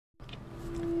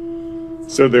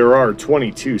So there are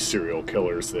 22 serial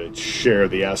killers that share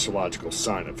the astrological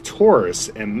sign of Taurus,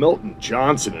 and Milton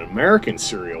Johnson, an American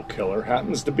serial killer,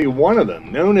 happens to be one of them,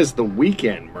 known as the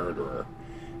Weekend Murderer.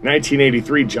 In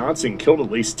 1983, Johnson killed at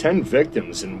least 10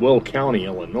 victims in Will County,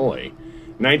 Illinois.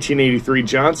 In 1983,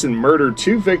 Johnson murdered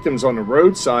 2 victims on a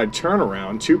roadside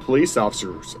turnaround. 2 police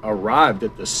officers arrived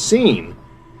at the scene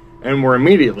and were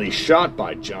immediately shot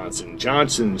by Johnson.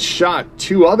 Johnson shot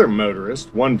 2 other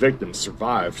motorists. 1 victim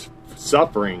survived,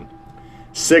 suffering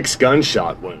 6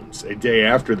 gunshot wounds. A day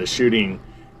after the shooting,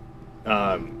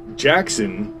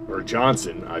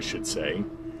 Johnson, I should say,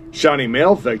 shot a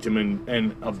male victim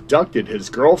and abducted his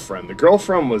girlfriend. The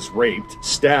girlfriend was raped,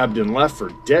 stabbed, and left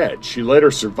for dead. She later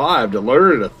survived,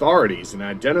 alerted authorities, and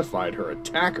identified her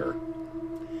attacker.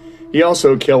 He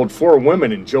also killed 4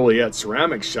 women in Joliet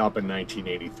Ceramics Shop in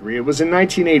 1983. It was in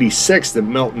 1986 that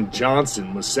Milton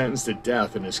Johnson was sentenced to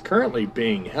death and is currently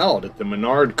being held at the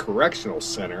Menard Correctional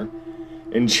Center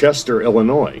in Chester,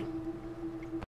 Illinois.